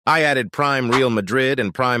I added Prime Real Madrid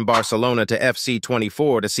and Prime Barcelona to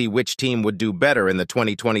FC24 to see which team would do better in the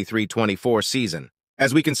 2023-24 season.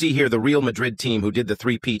 As we can see here, the Real Madrid team who did the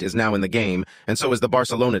three-peat is now in the game, and so is the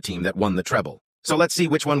Barcelona team that won the treble. So let's see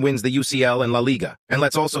which one wins the UCL and La Liga, and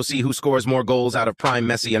let's also see who scores more goals out of Prime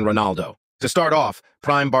Messi and Ronaldo. To start off,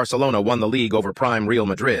 Prime Barcelona won the league over Prime Real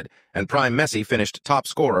Madrid, and Prime Messi finished top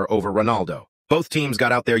scorer over Ronaldo. Both teams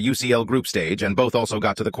got out their UCL group stage, and both also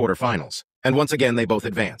got to the quarterfinals. And once again, they both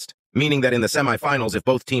advanced, meaning that in the semifinals, if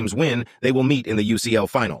both teams win, they will meet in the UCL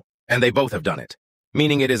final. And they both have done it,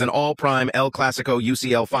 meaning it is an all-Prime El Clasico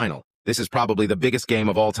UCL final. This is probably the biggest game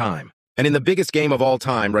of all time. And in the biggest game of all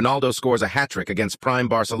time, Ronaldo scores a hat-trick against Prime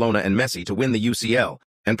Barcelona and Messi to win the UCL,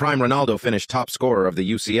 and Prime Ronaldo finished top scorer of the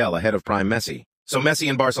UCL ahead of Prime Messi. So Messi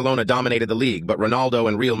and Barcelona dominated the league, but Ronaldo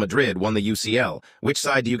and Real Madrid won the UCL. Which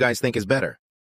side do you guys think is better?